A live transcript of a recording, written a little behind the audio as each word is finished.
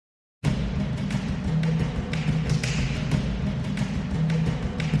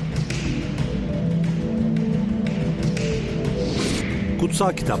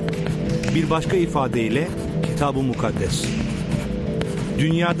Kutsal kitap, bir başka ifadeyle Kitab-ı Mukaddes.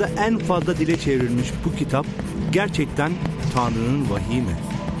 Dünyada en fazla dile çevrilmiş bu kitap gerçekten Tanrı'nın vahiy mi?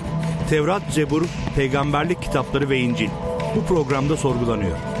 Tevrat, Zebur, peygamberlik kitapları ve İncil bu programda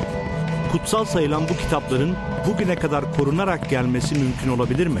sorgulanıyor. Kutsal sayılan bu kitapların bugüne kadar korunarak gelmesi mümkün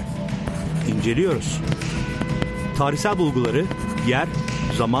olabilir mi? İnceliyoruz. Tarihsel bulguları yer,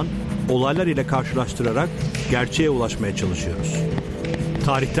 zaman, olaylar ile karşılaştırarak gerçeğe ulaşmaya çalışıyoruz.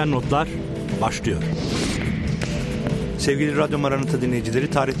 Tarihten Notlar başlıyor. Sevgili Radyo Maranata dinleyicileri,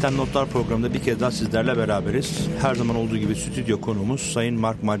 Tarihten Notlar programında bir kez daha sizlerle beraberiz. Her zaman olduğu gibi stüdyo konuğumuz Sayın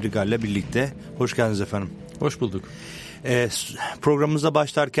Mark Madrigal ile birlikte. Hoş geldiniz efendim. Hoş bulduk. Programımıza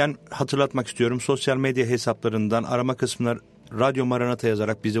başlarken hatırlatmak istiyorum. Sosyal medya hesaplarından arama kısmına Radyo Maranata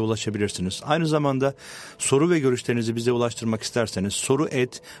yazarak bize ulaşabilirsiniz. Aynı zamanda soru ve görüşlerinizi bize ulaştırmak isterseniz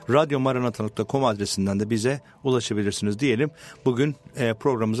soru@radyomaranata.com adresinden de bize ulaşabilirsiniz diyelim. Bugün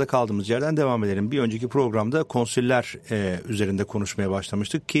programımıza kaldığımız yerden devam edelim. Bir önceki programda konsüller üzerinde konuşmaya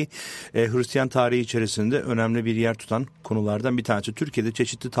başlamıştık ki Hristiyan tarihi içerisinde önemli bir yer tutan konulardan bir tanesi. Türkiye'de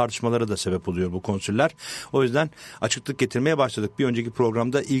çeşitli tartışmalara da sebep oluyor bu konsüller. O yüzden açıklık getirmeye başladık. Bir önceki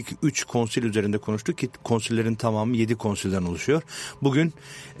programda ilk 3 konsül üzerinde konuştuk ki konsüllerin tamamı 7 konsülden oluşuyor. Bugün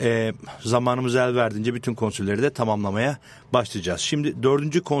zamanımız el verdiğince bütün konsülleri de tamamlamaya başlayacağız. Şimdi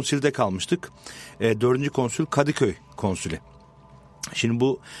 4. konsülde kalmıştık. 4. konsül Kadıköy konsülü. Şimdi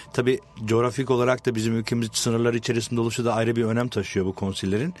bu tabii coğrafik olarak da bizim ülkemiz sınırları içerisinde oluşu da ayrı bir önem taşıyor bu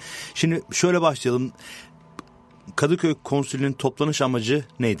konsüllerin. Şimdi şöyle başlayalım. Kadıköy konsülünün toplanış amacı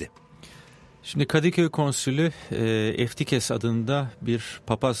neydi? Şimdi Kadıköy konsülü Eftikes adında bir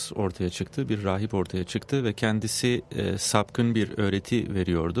papaz ortaya çıktı, bir rahip ortaya çıktı ve kendisi sapkın bir öğreti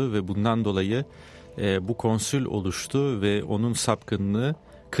veriyordu ve bundan dolayı bu konsül oluştu ve onun sapkınlığı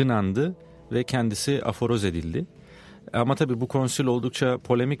kınandı ve kendisi aforoz edildi. Ama tabii bu konsül oldukça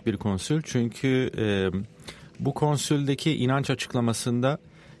polemik bir konsül çünkü bu konsüldeki inanç açıklamasında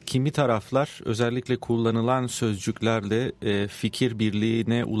kimi taraflar özellikle kullanılan sözcüklerle fikir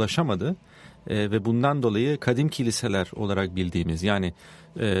birliğine ulaşamadı. Ve bundan dolayı kadim kiliseler olarak bildiğimiz yani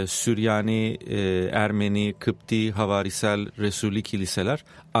Süryani, Ermeni, Kıpti, Havarisel, Resuli kiliseler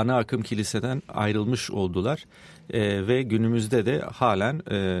ana akım kiliseden ayrılmış oldular. Ve günümüzde de halen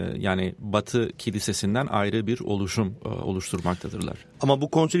yani Batı kilisesinden ayrı bir oluşum oluşturmaktadırlar. Ama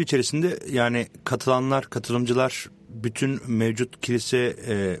bu konsül içerisinde yani katılımcılar bütün mevcut kilise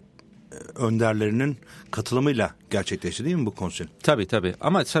önderlerinin katılımıyla gerçekleşti değil mi bu konsül? Tabii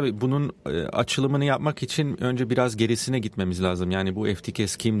ama tabii bunun açılımını yapmak için önce biraz gerisine gitmemiz lazım. Yani bu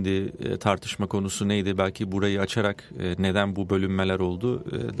Eftikes kimdi, tartışma konusu neydi, belki burayı açarak neden bu bölünmeler oldu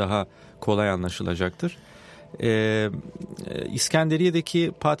daha kolay anlaşılacaktır.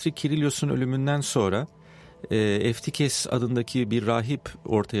 İskenderiye'deki Patrik Kirilios'un ölümünden sonra Eftikes adındaki bir rahip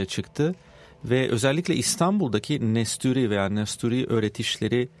ortaya çıktı ve özellikle İstanbul'daki Nesturi veya Nesturi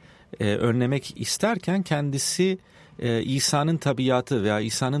öğretişleri önlemek isterken kendisi İsa'nın tabiatı veya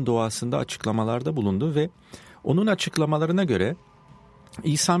İsa'nın doğasında açıklamalarda bulundu ve onun açıklamalarına göre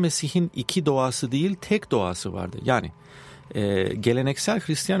İsa Mesih'in iki doğası değil tek doğası vardı. Yani geleneksel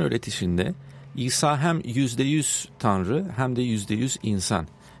Hristiyan öğretişinde İsa hem %100 Tanrı hem de %100 insan.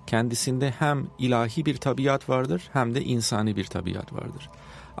 Kendisinde hem ilahi bir tabiat vardır hem de insani bir tabiat vardır.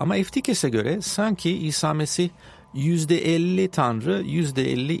 Ama Eftikes'e göre sanki İsa Mesih %50 Tanrı,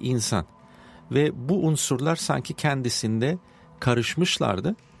 %50 insan ve bu unsurlar sanki kendisinde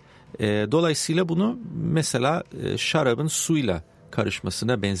karışmışlardı. Dolayısıyla bunu mesela şarabın suyla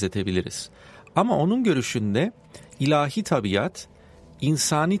karışmasına benzetebiliriz. Ama onun görüşünde ilahi tabiat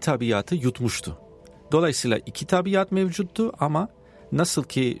insani tabiatı yutmuştu. Dolayısıyla iki tabiat mevcuttu ama nasıl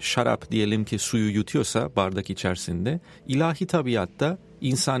ki şarap diyelim ki suyu yutuyorsa bardak içerisinde ilahi tabiatta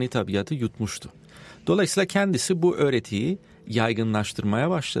insani tabiatı yutmuştu. Dolayısıyla kendisi bu öğretiyi yaygınlaştırmaya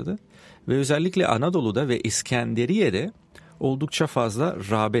başladı ve özellikle Anadolu'da ve İskenderiye'de oldukça fazla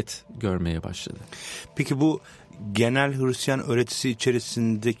rağbet görmeye başladı. Peki bu genel Hristiyan öğretisi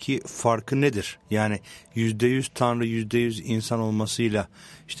içerisindeki farkı nedir? Yani %100 Tanrı, %100 insan olmasıyla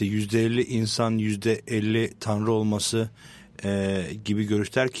işte %50 insan, %50 Tanrı olması gibi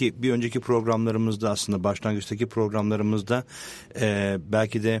görüşler ki bir önceki programlarımızda aslında başlangıçtaki programlarımızda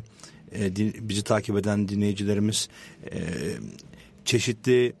belki de bizi takip eden dinleyicilerimiz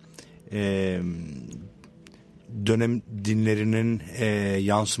çeşitli dönem dinlerinin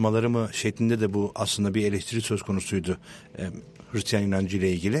yansımaları mı şeklinde de bu aslında bir eleştiri söz konusuydu Hristiyan inancı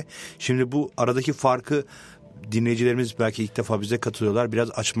ile ilgili. Şimdi bu aradaki farkı dinleyicilerimiz belki ilk defa bize katılıyorlar.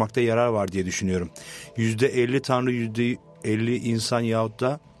 Biraz açmakta yarar var diye düşünüyorum. %50 Tanrı, %50 insan yahut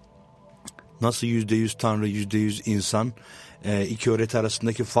da nasıl %100 Tanrı, %100 insan iki öğreti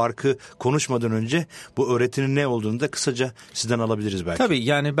arasındaki farkı konuşmadan önce bu öğretinin ne olduğunu da kısaca sizden alabiliriz belki. Tabii,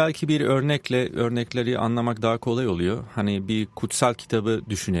 yani belki bir örnekleri anlamak daha kolay oluyor. Hani bir kutsal kitabı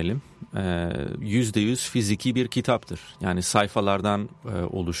düşünelim. %100 fiziki bir kitaptır. Yani sayfalardan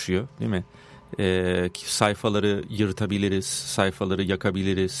oluşuyor, değil mi? Sayfaları yırtabiliriz, sayfaları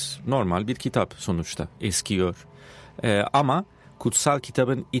yakabiliriz. Normal bir kitap sonuçta, eskiyor. Ama kutsal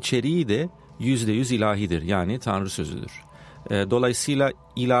kitabın içeriği de %100 ilahidir, yani Tanrı sözüdür. Dolayısıyla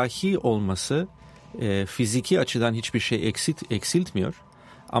ilahi olması fiziki açıdan hiçbir şey eksiltmiyor.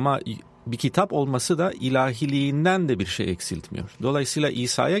 Ama bir kitap olması da ilahiliğinden de bir şey eksiltmiyor. Dolayısıyla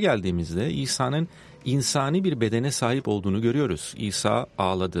İsa'ya geldiğimizde İsa'nın insani bir bedene sahip olduğunu görüyoruz. İsa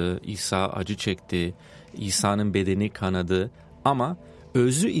ağladı, İsa acı çekti, İsa'nın bedeni kanadı ama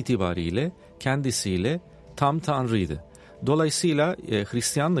özü itibariyle kendisiyle tam Tanrı'ydı. Dolayısıyla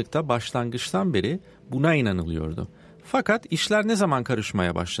Hristiyanlıkta başlangıçtan beri buna inanılıyordu. Fakat işler ne zaman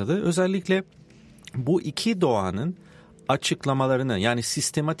karışmaya başladı? Özellikle bu iki doğanın açıklamalarını, yani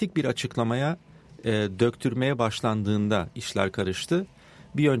sistematik bir açıklamaya döktürmeye başlandığında işler karıştı.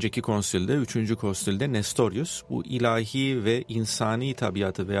 Bir önceki konsülde, 3. konsülde Nestorius bu ilahi ve insani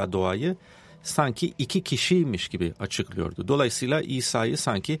tabiatı veya doğayı sanki iki kişiymiş gibi açıklıyordu. Dolayısıyla İsa'yı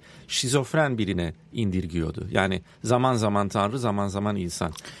sanki şizofren birine indirgiyordu. Yani zaman zaman Tanrı, zaman zaman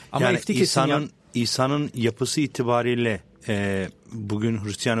insan. Ama yani İsa'nın yapısı itibariyle bugün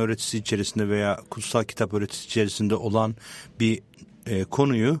Hristiyan öğretisi içerisinde veya kutsal kitap öğretisi içerisinde olan bir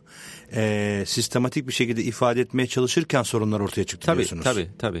konuyu sistematik bir şekilde ifade etmeye çalışırken sorunlar ortaya çıktı diyorsunuz.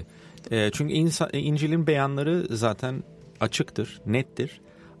 Tabii. Çünkü İncil'in beyanları zaten açıktır, nettir.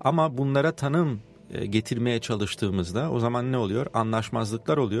 Ama bunlara tanım getirmeye çalıştığımızda o zaman ne oluyor?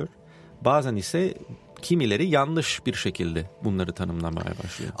 Anlaşmazlıklar oluyor. Bazen ise kimileri yanlış bir şekilde bunları tanımlamaya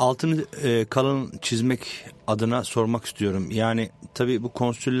başlıyor. Altını kalın çizmek adına sormak istiyorum. Yani tabii bu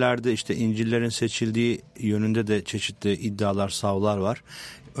konsüllerde işte İncil'lerin seçildiği yönünde de çeşitli iddialar, savlar var.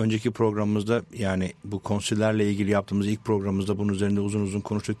 Önceki programımızda, yani bu konsüllerle ilgili yaptığımız ilk programımızda bunun üzerinde uzun uzun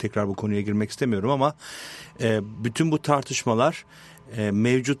konuştuk. Tekrar bu konuya girmek istemiyorum ama bütün bu tartışmalar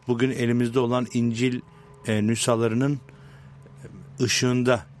mevcut bugün elimizde olan İncil nüshalarının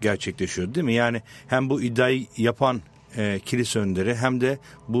ışığında gerçekleşiyor, değil mi? Yani hem bu iddiayı yapan kilise önderi hem de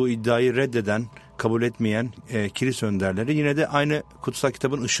bu iddiayı reddeden, kabul etmeyen kilise önderleri yine de aynı kutsal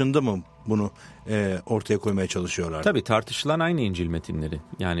kitabın ışığında mı bunu ortaya koymaya çalışıyorlar? Tabii, tartışılan aynı İncil metinleri.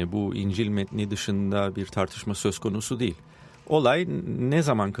 Yani bu İncil metni dışında bir tartışma söz konusu değil. Olay ne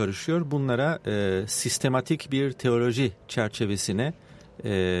zaman karışıyor? Bunlara sistematik bir teoloji çerçevesine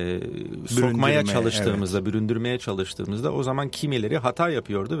sokmaya çalıştığımızda, evet, büründürmeye çalıştığımızda o zaman kimileri hata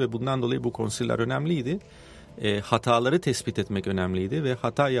yapıyordu ve bundan dolayı bu konsiller önemliydi. Hataları tespit etmek önemliydi ve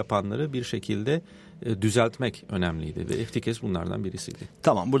hata yapanları bir şekilde düzeltmek önemliydi ve Eftikes bunlardan birisiydi.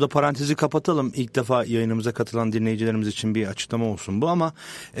 Tamam, burada parantezi kapatalım. İlk defa yayınımıza katılan dinleyicilerimiz için bir açıklama olsun bu ama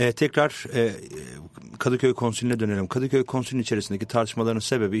tekrar Kadıköy Konsülü'ne dönelim. Kadıköy Konsülü'nün içerisindeki tartışmaların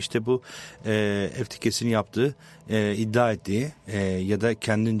sebebi işte bu Eftikes'in yaptığı, iddia ettiği ya da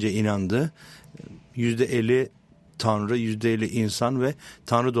kendince inandığı %50 Tanrı, %50 insan ve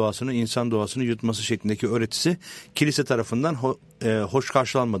Tanrı doğasını, insan doğasını yutması şeklindeki öğretisi kilise tarafından hoş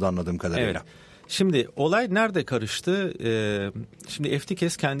karşılanmadı anladığım kadarıyla. Evet. Şimdi olay nerede karıştı? Şimdi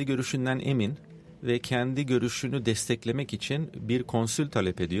Eftikes kendi görüşünden emin ve kendi görüşünü desteklemek için bir konsül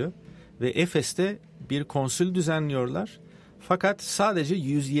talep ediyor. Ve Efes'te bir konsül düzenliyorlar. Fakat sadece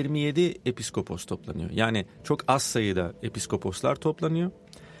 127 episkopos toplanıyor. Yani çok az sayıda episkoposlar toplanıyor.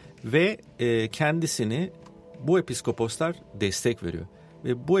 Ve kendisini bu episkoposlar destek veriyor.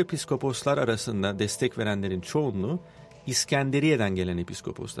 Ve bu episkoposlar arasında destek verenlerin çoğunluğu İskenderiye'den gelen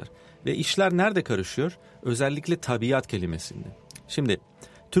episkoposlar. Ve işler nerede karışıyor? Özellikle tabiat kelimesinde. Şimdi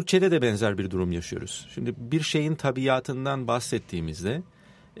Türkçe'de de benzer bir durum yaşıyoruz. Şimdi bir şeyin tabiatından bahsettiğimizde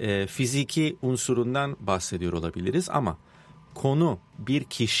fiziki unsurundan bahsediyor olabiliriz ama konu bir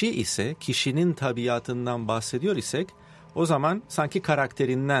kişi ise, kişinin tabiatından bahsediyor isek o zaman sanki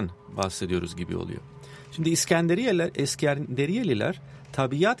karakterinden bahsediyoruz gibi oluyor. Şimdi İskenderiyeliler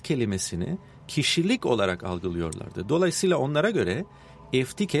tabiat kelimesini kişilik olarak algılıyorlardı. Dolayısıyla onlara göre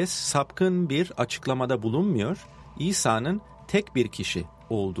Eftikes sapkın bir açıklamada bulunmuyor, İsa'nın tek bir kişi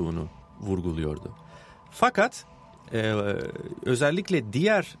olduğunu vurguluyordu. Fakat özellikle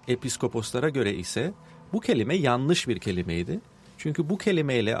diğer episkoposlara göre ise bu kelime yanlış bir kelimeydi. Çünkü bu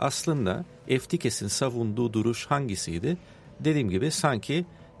kelimeyle aslında Eftikes'in savunduğu duruş hangisiydi? Dediğim gibi sanki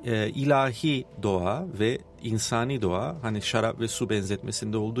ilahi doğa ve insani doğa, hani şarap ve su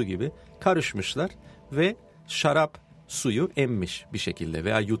benzetmesinde olduğu gibi karışmışlar ve şarap suyu emmiş bir şekilde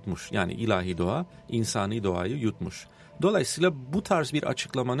veya yutmuş. Yani ilahi doğa insani doğayı yutmuş. Dolayısıyla bu tarz bir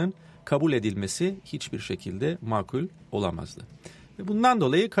açıklamanın kabul edilmesi hiçbir şekilde makul olamazdı. Ve bundan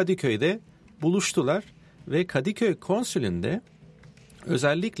dolayı Kadıköy'de buluştular ve Kadıköy Konsülü'nde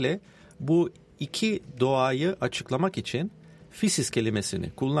özellikle bu iki doğayı açıklamak için fisis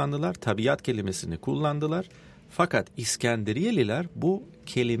kelimesini kullandılar, tabiat kelimesini kullandılar. Fakat İskenderiyeliler bu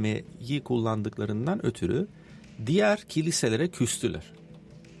kelimeyi kullandıklarından ötürü diğer kiliselere küstüler.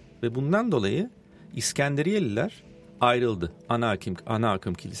 Ve bundan dolayı İskenderiyeliler ayrıldı ana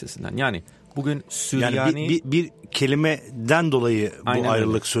akım kilisesinden. Yani bugün Süryani... Yani bir kelimeden dolayı bu Aynen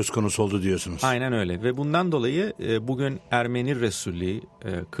ayrılık öyle. söz konusu oldu diyorsunuz. Aynen öyle ve bundan dolayı bugün Ermeni Resulliği,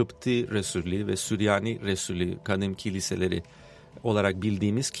 Kıpti Resulliği ve Süryani Resulliği kadim kiliseleri olarak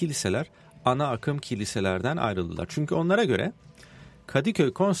bildiğimiz kiliseler ana akım kiliselerden ayrıldılar. Çünkü onlara göre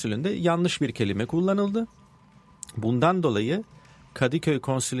Kadıköy Konsülü'nde yanlış bir kelime kullanıldı. Bundan dolayı Kadıköy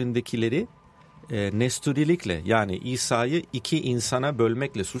Konsülü'ndekileri Nesturilikle yani İsa'yı iki insana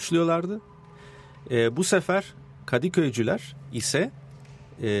bölmekle suçluyorlardı. Bu sefer Kadıköycüler ise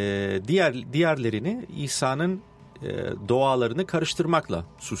diğerlerini İsa'nın doğalarını karıştırmakla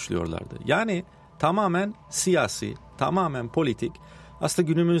suçluyorlardı. Yani tamamen siyasi, tamamen politik. Aslında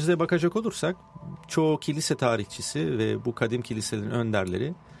günümüzde bakacak olursak çoğu kilise tarihçisi ve bu kadim kiliselerin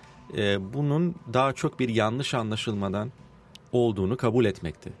önderleri bunun daha çok bir yanlış anlaşılmadan olduğunu kabul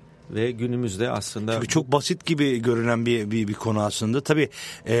etmekte. Ve günümüzde aslında... Çünkü çok basit gibi görünen bir konu aslında. Tabii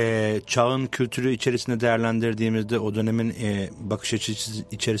çağın kültürü içerisinde değerlendirdiğimizde, o dönemin bakış açısı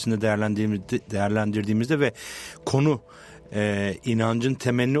içerisinde değerlendirdiğimizde ve konu inancın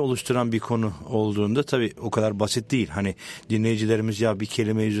temelini oluşturan bir konu olduğunda tabii o kadar basit değil. Hani dinleyicilerimiz ya bir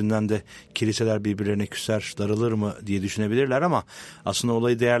kelime yüzünden de kiliseler birbirlerine küser, darılır mı diye düşünebilirler ama aslında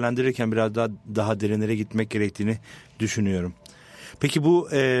olayı değerlendirirken biraz daha derinlere gitmek gerektiğini düşünüyorum. Peki bu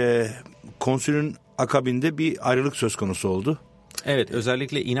konsülün akabinde bir ayrılık söz konusu oldu. Evet,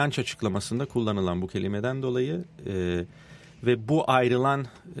 özellikle inanç açıklamasında kullanılan bu kelimeden dolayı ve bu ayrılan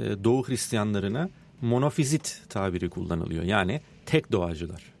Doğu Hristiyanlarına monofizit tabiri kullanılıyor. Yani tek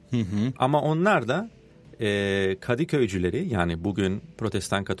doğacılar. Hı hı. Ama onlar da Kadıköycüleri yani bugün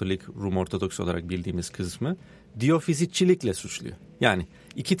Protestan Katolik Rum Ortodoks olarak bildiğimiz kısmı diyofizitçilikle suçluyor. Yani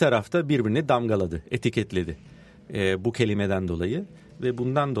iki taraf da birbirini damgaladı, etiketledi bu kelimeden dolayı ve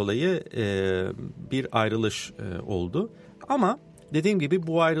bundan dolayı bir ayrılış oldu. Ama dediğim gibi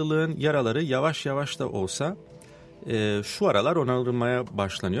bu ayrılığın yaraları yavaş yavaş da olsa şu aralar onarılmaya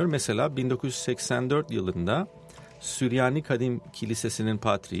başlanıyor. Mesela 1984 yılında Süryani Kadim Kilisesi'nin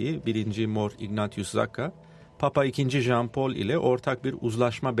patriği 1. Mor Ignatius Zacca, Papa II. Jean Paul ile ortak bir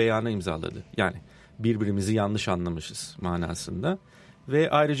uzlaşma beyanı imzaladı. Yani birbirimizi yanlış anlamışız manasında.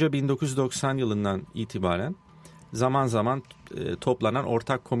 Ve ayrıca 1990 yılından itibaren zaman zaman toplanan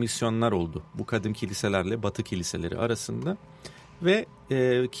ortak komisyonlar oldu bu kadim kiliselerle Batı kiliseleri arasında. Ve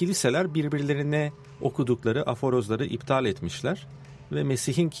kiliseler birbirlerine okudukları aforozları iptal etmişler ve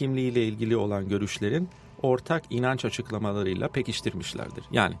Mesih'in kimliğiyle ilgili olan görüşlerin ortak inanç açıklamalarıyla pekiştirmişlerdir.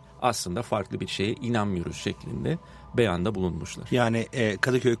 Yani aslında farklı bir şeye inanmıyoruz şeklinde beyanda bulunmuşlar. Yani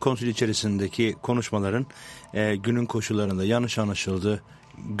Kadıköy Konsülü içerisindeki konuşmaların günün koşullarında yanlış anlaşıldığı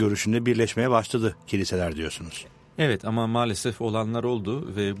görüşünde birleşmeye başladı kiliseler diyorsunuz. Evet ama maalesef olanlar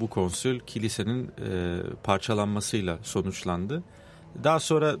oldu ve bu konsül kilisenin parçalanmasıyla sonuçlandı. Daha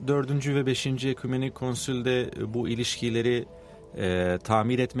sonra 4. ve 5. Ekümenik Konsül'de bu ilişkileri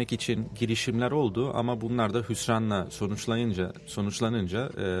tamir etmek için girişimler oldu ama bunlar da hüsranla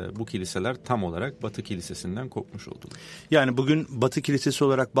sonuçlanınca bu kiliseler tam olarak Batı Kilisesi'nden kopmuş oldular. Yani bugün Batı Kilisesi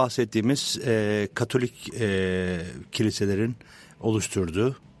olarak bahsettiğimiz Katolik kiliselerin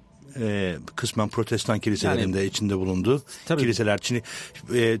oluşturduğu kısmen Protestan kiliselerinde yani, içinde bulunduğu tabii, kiliseler. Şimdi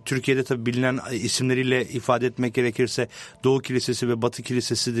Türkiye'de tabii bilinen isimleriyle ifade etmek gerekirse Doğu Kilisesi ve Batı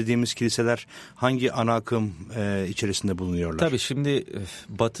Kilisesi dediğimiz kiliseler hangi ana akım içerisinde bulunuyorlar? Tabii şimdi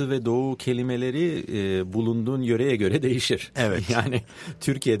Batı ve Doğu kelimeleri bulunduğun yöreye göre değişir. Evet. Yani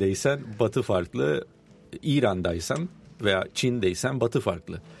Türkiye'deysen Batı farklı, İran'daysan veya Çin'deysen Batı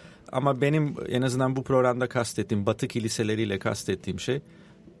farklı. Ama benim en azından bu programda kastettiğim Batı kiliseleriyle kastettiğim şey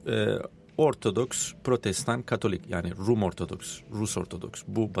Ortodoks, Protestan, Katolik yani Rum Ortodoks, Rus Ortodoks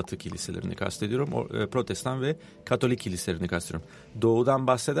bu Batı kiliselerini kastediyorum. Protestan ve Katolik kiliselerini kastediyorum. Doğudan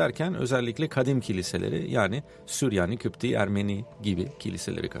bahsederken özellikle kadim kiliseleri yani Süryani, Kıpti, Ermeni gibi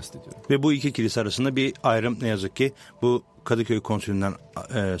kiliseleri kastediyorum. Ve bu iki kilise arasında bir ayrım ne yazık ki bu Kadıköy Konsülü'nden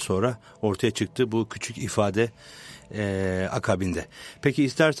sonra ortaya çıktı bu küçük ifade akabinde. Peki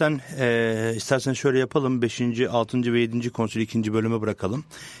istersen şöyle yapalım. 5. 6. ve 7. konsül 2. bölüme bırakalım.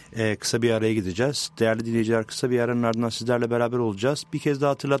 Kısa bir araya gideceğiz. Değerli dinleyiciler, kısa bir aranın ardından sizlerle beraber olacağız. Bir kez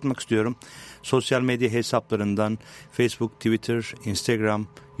daha hatırlatmak istiyorum. Sosyal medya hesaplarından Facebook, Twitter, Instagram,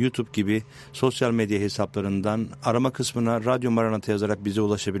 YouTube gibi sosyal medya hesaplarından arama kısmına Radyo Maranata yazarak bize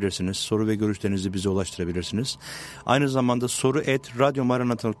ulaşabilirsiniz. Soru ve görüşlerinizi bize ulaştırabilirsiniz. Aynı zamanda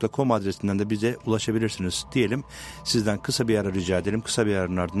soru@radyomaranata.com adresinden de bize ulaşabilirsiniz diyelim. Sizden kısa bir ara rica edelim. Kısa bir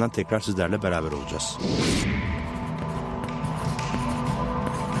aranın ardından tekrar sizlerle beraber olacağız.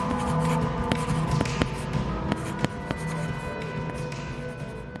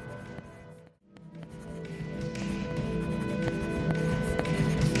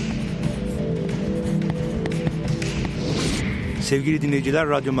 Sevgili dinleyiciler,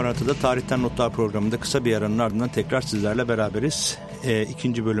 Radyo Maranata'da Tarihten Notlar programında kısa bir aranın ardından tekrar sizlerle beraberiz.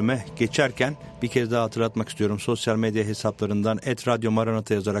 İkinci bölüme geçerken bir kez daha hatırlatmak istiyorum. Sosyal medya hesaplarından @Radyo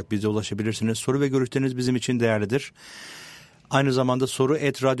Maranata yazarak bize ulaşabilirsiniz. Soru ve görüşleriniz bizim için değerlidir. Aynı zamanda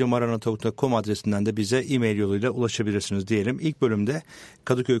soru@radyomaranata.com adresinden de bize e-mail yoluyla ulaşabilirsiniz diyelim. İlk bölümde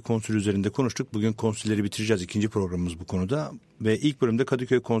Kadıköy Konsülü üzerinde konuştuk. Bugün konsülleri bitireceğiz. İkinci programımız bu konuda. Ve ilk bölümde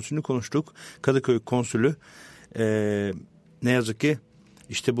Kadıköy Konsülü'nü konuştuk. Kadıköy Konsülü ne yazık ki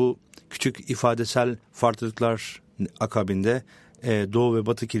işte bu küçük ifadesel farklılıklar akabinde Doğu ve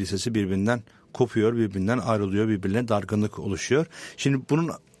Batı Kilisesi birbirinden kopuyor, birbirinden ayrılıyor, birbirine dargınlık oluşuyor. Şimdi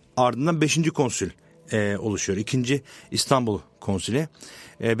bunun ardından 5. konsül oluşuyor. 2. İstanbul Konsülü.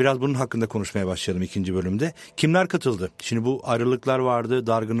 Biraz bunun hakkında konuşmaya başlayalım ikinci bölümde. Kimler katıldı? Şimdi bu ayrılıklar vardı,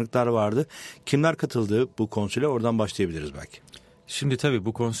 dargınlıklar vardı. Kimler katıldı bu konsüle? Oradan başlayabiliriz belki. Şimdi tabii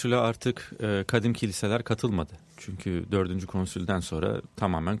bu konsüle artık kadim kiliseler katılmadı. Çünkü 4. konsülden sonra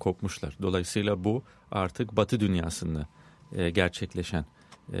tamamen kopmuşlar. Dolayısıyla bu artık Batı dünyasında gerçekleşen,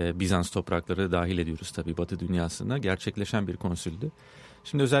 Bizans toprakları dahil ediyoruz tabii Batı dünyasında gerçekleşen bir konsüldü.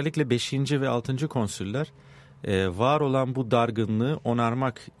 Şimdi özellikle 5. ve 6. konsüller var olan bu dargınlığı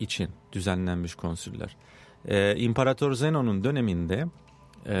onarmak için düzenlenmiş konsüller. İmparator Zenon'un döneminde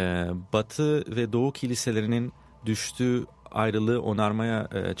Batı ve Doğu kiliselerinin düştüğü ayrılığı onarmaya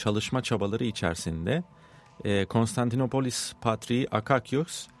çalışma çabaları içerisinde Konstantinopolis Patriği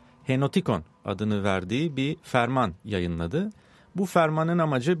Akakyos Henotikon adını verdiği bir ferman yayınladı. Bu fermanın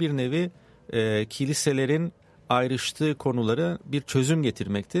amacı bir nevi kiliselerin ayrıştığı konulara bir çözüm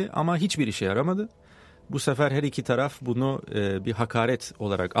getirmekti ama hiçbir işe yaramadı. Bu sefer her iki taraf bunu bir hakaret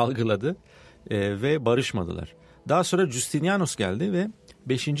olarak algıladı ve barışmadılar. Daha sonra Justinianus geldi ve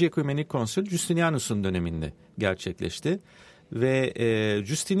 5. Ekümenik Konsül Justinianus'un döneminde gerçekleşti. Ve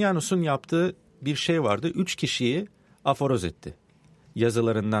Justinianus'un yaptığı bir şey vardı. 3 kişiyi aforoz etti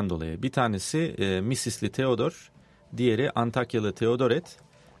yazılarından dolayı. Bir tanesi Misisli Theodor, diğeri Antakyalı Theodoret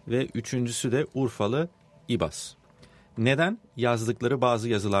ve üçüncüsü de Urfalı İbas. Neden? Yazdıkları bazı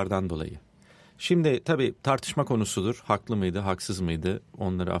yazılardan dolayı. Şimdi tabii tartışma konusudur. Haklı mıydı, haksız mıydı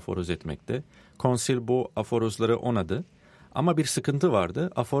onları aforoz etmekte. Konsil bu aforozları onadı. Ama bir sıkıntı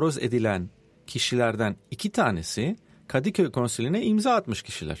vardı. Aforoz edilen kişilerden 2 tanesi Kadıköy Konsili'ne imza atmış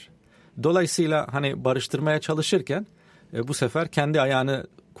kişiler. Dolayısıyla hani barıştırmaya çalışırken bu sefer kendi ayağını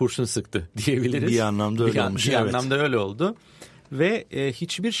kurşun sıktı diyebiliriz. Bir anlamda öyle olmuş. Bir anlamda öyle oldu. Ve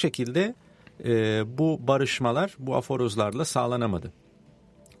hiçbir şekilde bu barışmalar bu aforozlarla sağlanamadı.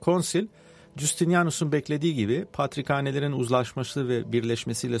 Konsil Justinianus'un beklediği gibi patrikhanelerin uzlaşması ve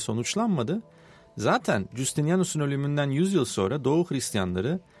birleşmesiyle sonuçlanmadı. Zaten Justinianus'un ölümünden 100 yıl sonra Doğu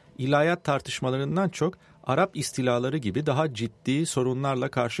Hristiyanları ilahiyat tartışmalarından çok Arap istilaları gibi daha ciddi sorunlarla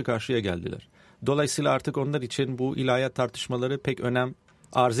karşı karşıya geldiler. Dolayısıyla artık onlar için bu ilahiyat tartışmaları pek önem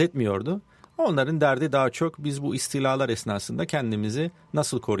arz etmiyordu. Onların derdi daha çok biz bu istilalar esnasında kendimizi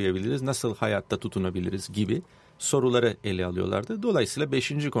nasıl koruyabiliriz, nasıl hayatta tutunabiliriz gibi soruları ele alıyorlardı. Dolayısıyla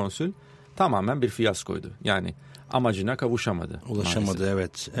 5. konsül tamamen bir fiyaskoydu. Yani amacına kavuşamadı. Ulaşamadı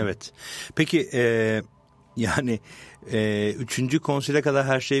maalesef. Evet. Peki yani 3. konsüle kadar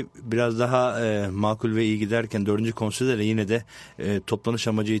her şey biraz daha makul ve iyi giderken 4. konsülde de yine de toplanış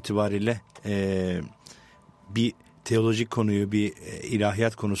amacı itibariyle bir teolojik konuyu, bir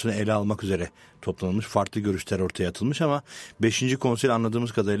ilahiyat konusunu ele almak üzere toplanılmış. Farklı görüşler ortaya atılmış ama 5. konsül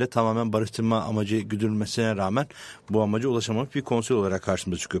anladığımız kadarıyla tamamen barıştırma amacı güdülmesine rağmen bu amaca ulaşamamış bir konsül olarak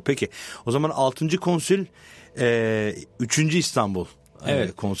karşımıza çıkıyor. Peki o zaman 6. konsül 3. İstanbul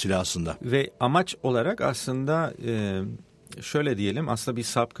konsülü aslında. Ve amaç olarak aslında şöyle diyelim, aslında bir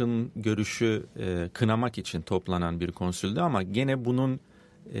sapkın görüşü kınamak için toplanan bir konsüldü ama gene bunun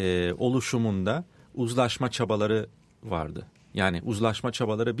oluşumunda uzlaşma çabaları vardı. Yani uzlaşma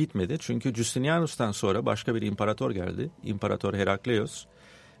çabaları bitmedi. Çünkü Justinianus'tan sonra başka bir imparator geldi. İmparator Herakleios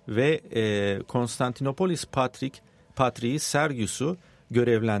ve Konstantinopolis Patriği Sergius'u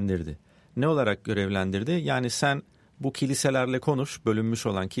görevlendirdi. Ne olarak görevlendirdi? Yani sen bu kiliselerle konuş, bölünmüş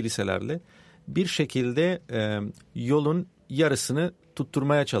olan kiliselerle bir şekilde yolun yarısını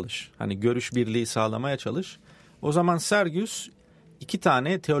tutturmaya çalış. Hani görüş birliği sağlamaya çalış. O zaman Sergius 2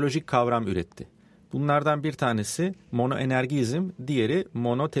 tane teolojik kavram üretti. Bunlardan bir tanesi monoenergizm, diğeri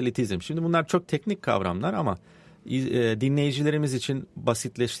monotelitizm. Şimdi bunlar çok teknik kavramlar ama dinleyicilerimiz için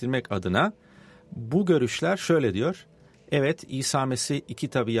basitleştirmek adına bu görüşler şöyle diyor. Evet, İsa Mesih 2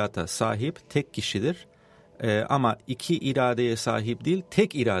 tabiata sahip tek kişidir ama 2 iradeye sahip değil,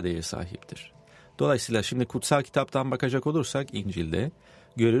 tek iradeye sahiptir. Dolayısıyla şimdi kutsal kitaptan bakacak olursak İncil'de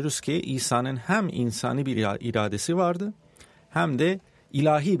görürüz ki İsa'nın hem insani bir iradesi vardı hem de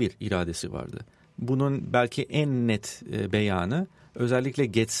ilahi bir iradesi vardı. Bunun belki en net beyanı özellikle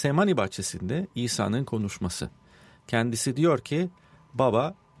Getsemani bahçesinde İsa'nın konuşması. Kendisi diyor ki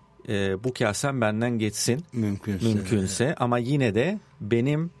baba bu kasen benden geçsin mümkünse ama yine de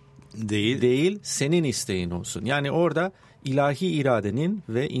benim değil senin isteğin olsun. Yani orada ilahi iradenin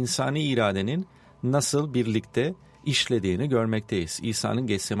ve insani iradenin nasıl birlikte işlediğini görmekteyiz İsa'nın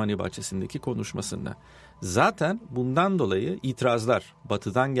Getsemani bahçesindeki konuşmasında. Zaten bundan dolayı itirazlar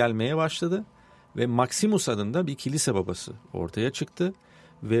batıdan gelmeye başladı ve Maximus adında bir kilise babası ortaya çıktı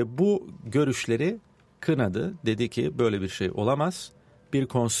ve bu görüşleri kınadı. Dedi ki böyle bir şey olamaz. Bir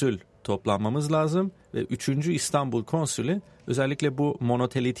konsül toplanmamız lazım ve 3. İstanbul Konsülü özellikle bu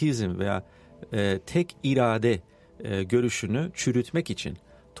monotelitizm veya tek irade görüşünü çürütmek için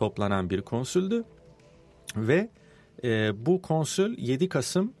toplanan bir konsüldü ve bu konsül 7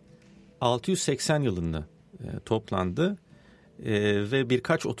 Kasım 680 yılında toplandı ve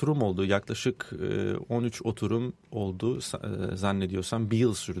birkaç oturum oldu. Yaklaşık 13 oturum oldu zannediyorsam bir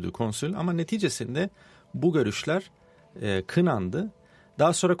yıl sürdü konsül ama neticesinde bu görüşler kınandı.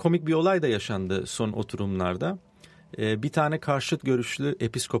 Daha sonra komik bir olay da yaşandı son oturumlarda. Bir tane karşıt görüşlü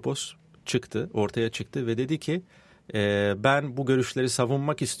episkopos ortaya çıktı ve dedi ki ben bu görüşleri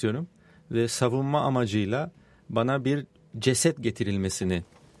savunmak istiyorum ve savunma amacıyla bana bir ceset getirilmesini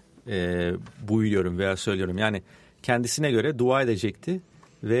buyuruyorum veya söylüyorum. Yani kendisine göre dua edecekti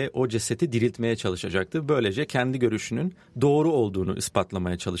ve o cesedi diriltmeye çalışacaktı. Böylece kendi görüşünün doğru olduğunu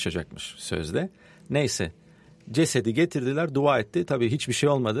ispatlamaya çalışacakmış sözde. Neyse, cesedi getirdiler, dua etti. Tabii hiçbir şey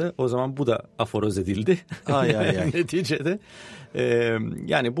olmadı. O zaman bu da aforoz edildi. Ay. Neticede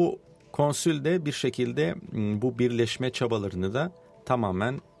yani bu konsül de bir şekilde bu birleşme çabalarını da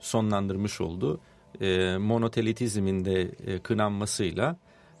tamamen sonlandırmış oldu. Monotelitizmin de kınanmasıyla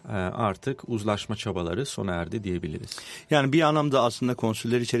artık uzlaşma çabaları sona erdi diyebiliriz. Yani bir anlamda aslında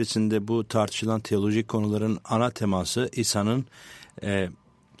konsüller içerisinde bu tartışılan teolojik konuların ana teması İsa'nın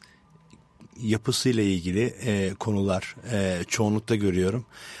yapısıyla ilgili konular çoğunlukta görüyorum.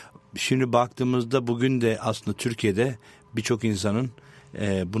 Şimdi baktığımızda bugün de aslında Türkiye'de birçok insanın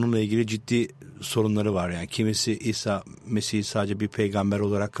bununla ilgili ciddi sorunları var. Yani kimisi İsa Mesih'i sadece bir peygamber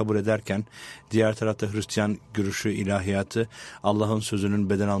olarak kabul ederken diğer tarafta Hristiyan görüşü, ilahiyatı Allah'ın sözünün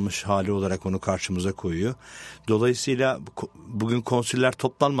beden almış hali olarak onu karşımıza koyuyor. Dolayısıyla bugün konsüller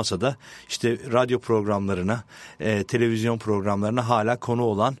toplanmasa da işte radyo programlarına, televizyon programlarına hala konu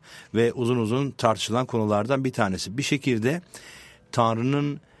olan ve uzun uzun tartışılan konulardan bir tanesi. Bir şekilde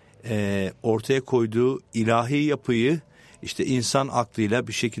Tanrı'nın ortaya koyduğu ilahi yapıyı İşte insan aklıyla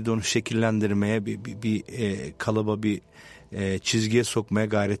bir şekilde onu şekillendirmeye, bir kalıba, bir çizgiye sokmaya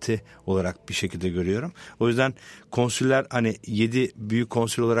gayreti olarak bir şekilde görüyorum. O yüzden konsüller hani 7 büyük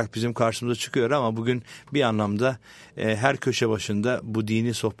konsül olarak bizim karşımıza çıkıyor ama bugün bir anlamda her köşe başında bu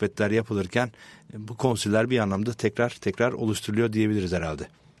dini sohbetler yapılırken bu konsüller bir anlamda tekrar oluşturuluyor diyebiliriz herhalde.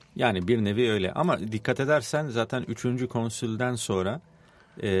 Yani bir nevi öyle ama dikkat edersen zaten 3. konsülden sonra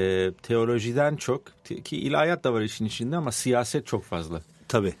teolojiden çok ki ilahiyat da var işin içinde ama siyaset çok fazla.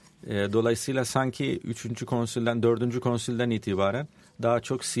 Tabii. Dolayısıyla sanki 3. konsülden 4. konsülden itibaren daha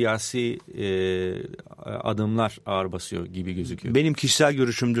çok siyasi adımlar ağır basıyor gibi gözüküyor. Benim kişisel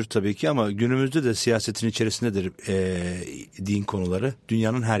görüşümdür tabii ki ama günümüzde de siyasetin içerisindedir din konuları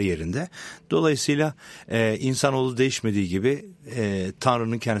dünyanın her yerinde. Dolayısıyla insanoğlu değişmediği gibi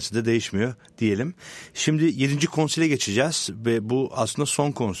Tanrı'nın kendisi de değişmiyor diyelim. Şimdi 7. konsile geçeceğiz ve bu aslında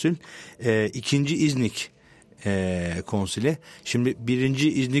son konsül 2. İznik konsili. Şimdi 1.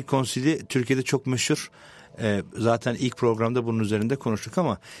 İznik konsili Türkiye'de çok meşhur. Zaten ilk programda bunun üzerinde konuştuk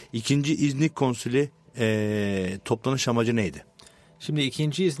ama 2. İznik konsili toplanış amacı neydi? Şimdi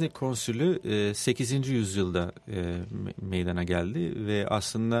 2. İznik konsülü 8. yüzyılda meydana geldi ve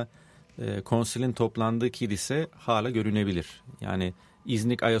aslında konsilin toplandığı kilise hala görünebilir. Yani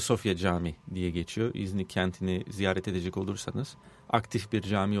İznik Ayasofya Camii diye geçiyor. İznik kentini ziyaret edecek olursanız aktif bir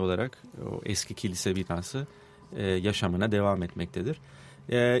cami olarak o eski kilise binası yaşamına devam etmektedir.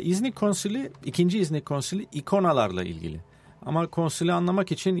 İznik Konsili, 2. İznik Konsili ikonalarla ilgili. Ama konsili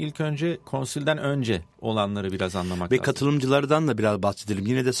anlamak için ilk önce konsilden önce olanları biraz anlamak lazım. Ve katılımcılardan da biraz bahsedelim.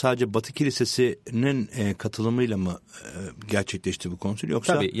 Yine de sadece Batı Kilisesi'nin katılımıyla mı gerçekleşti bu konsil,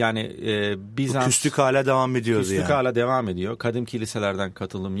 yoksa? Tabii yani Bizans... Küslük hala devam ediyordu küslük hala devam ediyor. Kadim kiliselerden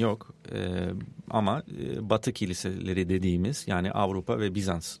katılım yok. Ama Batı kiliseleri dediğimiz, yani Avrupa ve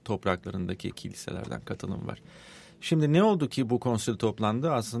Bizans topraklarındaki kiliselerden katılım var. Şimdi ne oldu ki bu konsil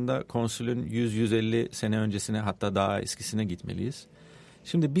toplandı? Aslında konsülün 100-150 sene öncesine, hatta daha eskisine gitmeliyiz.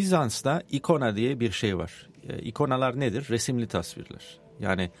 Şimdi Bizans'ta ikona diye bir şey var. İkonalar nedir? Resimli tasvirler.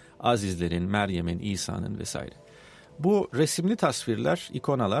 Yani Azizlerin, Meryem'in, İsa'nın vesaire. Bu resimli tasvirler,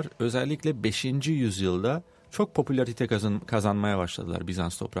 ikonalar özellikle 5. yüzyılda çok popülarite kazanmaya başladılar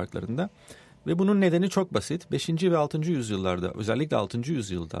Bizans topraklarında. Ve bunun nedeni çok basit. 5. ve 6. yüzyıllarda, özellikle 6.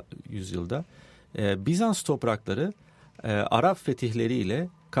 yüzyılda Bizans toprakları Arap fetihleriyle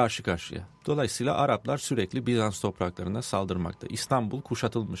karşı karşıya. Dolayısıyla Araplar sürekli Bizans topraklarına saldırmakta. İstanbul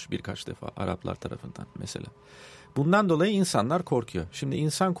kuşatılmış birkaç defa Araplar tarafından mesela. Bundan dolayı insanlar korkuyor. Şimdi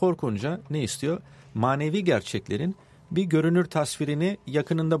insan korkunca ne istiyor? Manevi gerçeklerin bir görünür tasvirini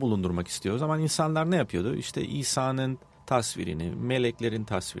yakınında bulundurmak istiyor. O zaman insanlar ne yapıyordu? İşte İsa'nın tasvirini, meleklerin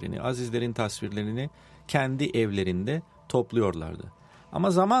tasvirini, azizlerin tasvirlerini kendi evlerinde topluyorlardı.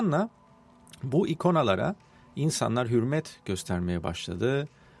 Ama zamanla bu ikonalara insanlar hürmet göstermeye başladı.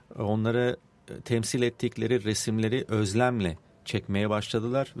 Onları temsil ettikleri resimleri özlemle çekmeye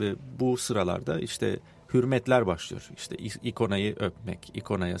başladılar ve bu sıralarda işte hürmetler başlıyor. İşte ikonayı öpmek,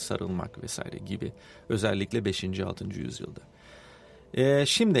 ikonaya sarılmak vesaire gibi, özellikle 5. 6. yüzyılda.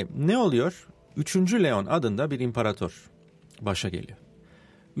 Şimdi ne oluyor? 3. Leon adında bir imparator başa geliyor.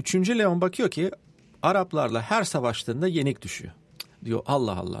 3. Leon bakıyor ki Araplarla her savaştığında yenik düşüyor. Diyor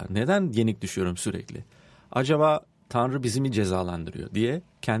Allah Allah, neden yenik düşüyorum sürekli? Acaba Tanrı bizi mi cezalandırıyor diye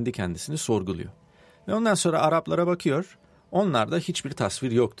kendi kendisini sorguluyor. Ve ondan sonra Araplara bakıyor, onlarda hiçbir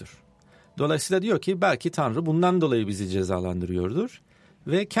tasvir yoktur. Dolayısıyla diyor ki belki Tanrı bundan dolayı bizi cezalandırıyordur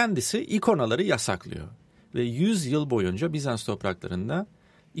ve kendisi ikonaları yasaklıyor. Ve 100 yıl boyunca Bizans topraklarında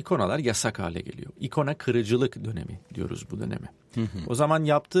ikonalar yasak hale geliyor. İkona kırıcılık dönemi diyoruz bu döneme. O zaman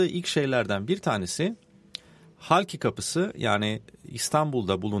yaptığı ilk şeylerden bir tanesi, Halki Kapısı, yani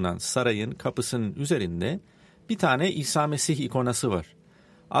İstanbul'da bulunan sarayın kapısının üzerinde bir tane İsa Mesih ikonası var.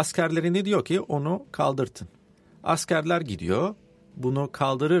 Askerlerine diyor ki onu kaldırtın. Askerler gidiyor, bunu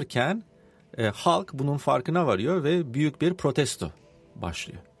kaldırırken halk bunun farkına varıyor ve büyük bir protesto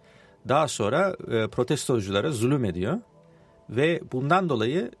başlıyor. Daha sonra protestoculara zulüm ediyor ve bundan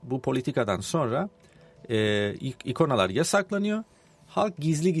dolayı bu politikadan sonra ikonalar yasaklanıyor. Halk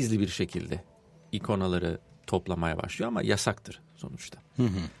gizli gizli bir şekilde ikonaları toplamaya başlıyor ama yasaktır sonuçta.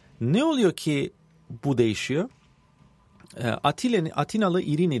 Ne oluyor ki bu değişiyor? Atinalı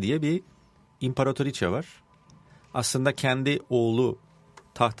Irini diye bir imparatoriçe var. Aslında kendi oğlu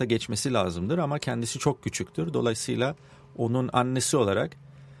tahta geçmesi lazımdır ama kendisi çok küçüktür. Dolayısıyla onun annesi olarak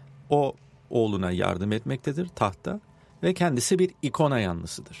o oğluna yardım etmektedir tahta ve kendisi bir ikona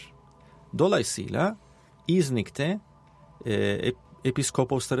yanlısıdır. Dolayısıyla İznik'te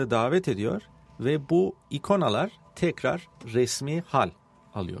episkoposları davet ediyor ve bu ikonalar tekrar resmi hal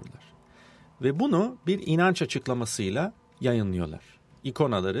alıyorlar. Ve bunu bir inanç açıklamasıyla yayınlıyorlar.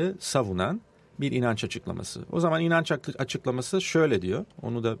 İkonaları savunan bir inanç açıklaması. O zaman inanç açıklaması şöyle diyor.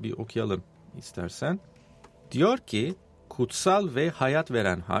 Onu da bir okuyalım istersen. Diyor ki, kutsal ve hayat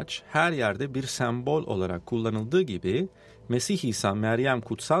veren haç her yerde bir sembol olarak kullanıldığı gibi Mesih İsa, Meryem,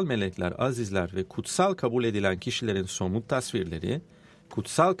 kutsal melekler, azizler ve kutsal kabul edilen kişilerin somut tasvirleri,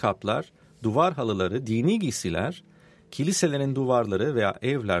 kutsal kaplar, duvar halıları, dini giysiler, kiliselerin duvarları veya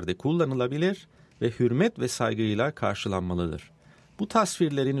evlerde kullanılabilir ve hürmet ve saygıyla karşılanmalıdır. Bu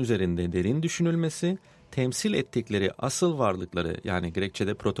tasvirlerin üzerinde derin düşünülmesi, temsil ettikleri asıl varlıkları, yani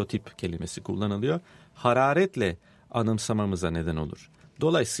Grekçe'de prototip kelimesi kullanılıyor, hararetle anımsamamıza neden olur.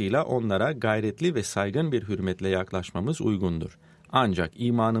 Dolayısıyla onlara gayretli ve saygın bir hürmetle yaklaşmamız uygundur. Ancak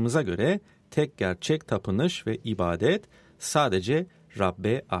imanımıza göre tek gerçek tapınış ve ibadet sadece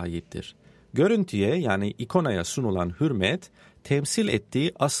Rabbe aittir. Görüntüye, yani ikonaya sunulan hürmet, temsil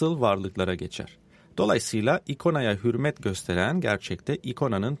ettiği asıl varlıklara geçer. Dolayısıyla ikonaya hürmet gösteren gerçekte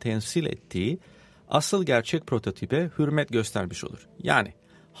ikonanın temsil ettiği asıl gerçek prototipe hürmet göstermiş olur. Yani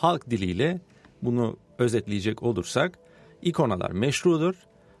halk diliyle bunu özetleyecek olursak, ikonalar meşrudur,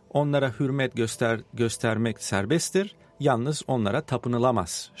 onlara hürmet göstermek serbesttir. Yalnız onlara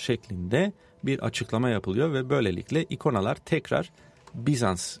tapınılamaz şeklinde bir açıklama yapılıyor ve böylelikle ikonalar tekrar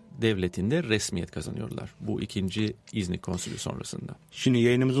Bizans devletinde resmiyet kazanıyorlar. Bu 2. İznik Konsülü sonrasında. Şimdi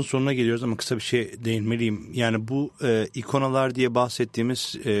yayınımızın sonuna geliyoruz ama kısa bir şey değinmeliyim. Yani bu ikonalar diye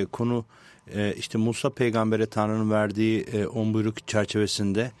bahsettiğimiz konu işte Musa peygambere Tanrı'nın verdiği 10 buyruk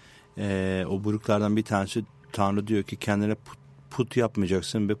çerçevesinde o buyruklardan bir tanesi Tanrı diyor ki kendine put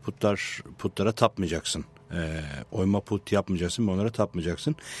yapmayacaksın ve putlara tapmayacaksın. Oyma put yapmayacaksın ve onlara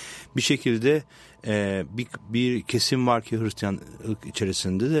tapmayacaksın. Bir şekilde bir kesim var ki Hristiyanlık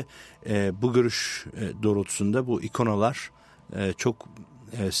içerisinde de bu görüş doğrultusunda bu ikonalar çok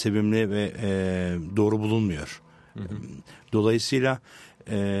sevimli ve doğru bulunmuyor. Hı hı. Dolayısıyla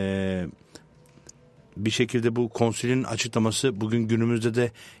bir şekilde bu konsülün açıklaması bugün günümüzde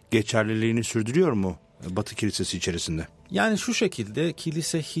de geçerliliğini sürdürüyor mu Batı Kilisesi içerisinde? Yani şu şekilde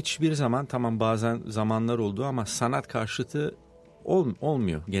kilise hiçbir zaman, tamam bazen zamanlar oldu ama sanat karşıtı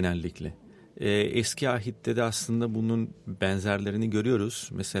olmuyor genellikle. Eski ahitte de aslında bunun benzerlerini görüyoruz.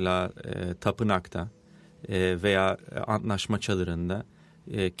 Mesela tapınakta veya antlaşma çadırında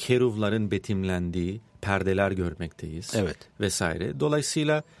keruvların betimlendiği perdeler görmekteyiz. Evet. Vesaire.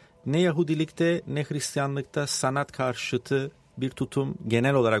 Dolayısıyla ne Yahudilikte ne Hristiyanlıkta sanat karşıtı bir tutum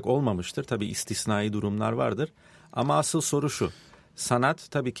genel olarak olmamıştır. Tabii istisnai durumlar vardır. Ama asıl soru şu: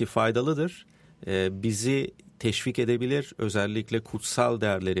 sanat tabii ki faydalıdır. Bizi teşvik edebilir, özellikle kutsal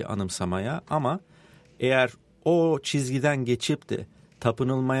değerleri anımsamaya, ama eğer o çizgiden geçip de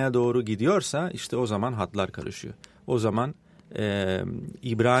tapınılmaya doğru gidiyorsa işte o zaman hatlar karışıyor. O zaman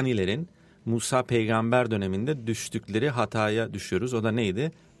İbranilerin Musa peygamber döneminde düştükleri hataya düşüyoruz. O da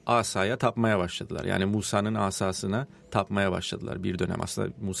neydi? Asaya tapmaya başladılar. Yani Musa'nın asasına tapmaya başladılar bir dönem. Aslında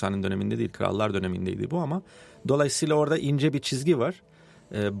Musa'nın döneminde değil, krallar dönemindeydi bu, ama dolayısıyla orada ince bir çizgi var.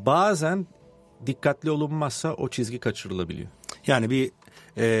 Bazen dikkatli olunmazsa o çizgi kaçırılabiliyor. Yani bir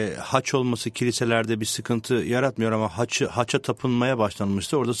haç olması kiliselerde bir sıkıntı yaratmıyor ama haça tapınmaya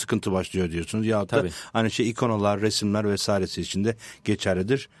başlanmışsa orada sıkıntı başlıyor diyorsunuz. Yahut da aynı şey ikonalar, resimler vesairesi için de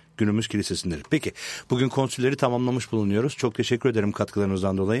geçerlidir günümüz kilisesinde. Peki, bugün konsülleri tamamlamış bulunuyoruz. Çok teşekkür ederim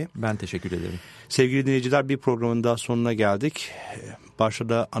katkılarınızdan dolayı. Ben teşekkür ederim. Sevgili dinleyiciler, bir programın daha sonuna geldik. Başta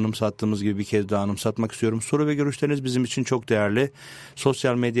da anımsattığımız gibi bir kez daha anımsatmak istiyorum. Soru ve görüşleriniz bizim için çok değerli.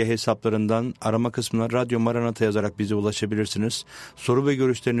 Sosyal medya hesaplarından arama kısmına Radyo Maranata yazarak bize ulaşabilirsiniz. Soru ve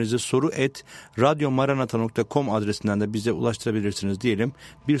görüşlerinizi soru@radyomaranata.com adresinden de bize ulaştırabilirsiniz diyelim.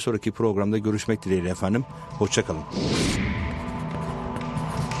 Bir sonraki programda görüşmek dileğiyle efendim. Hoşça kalın.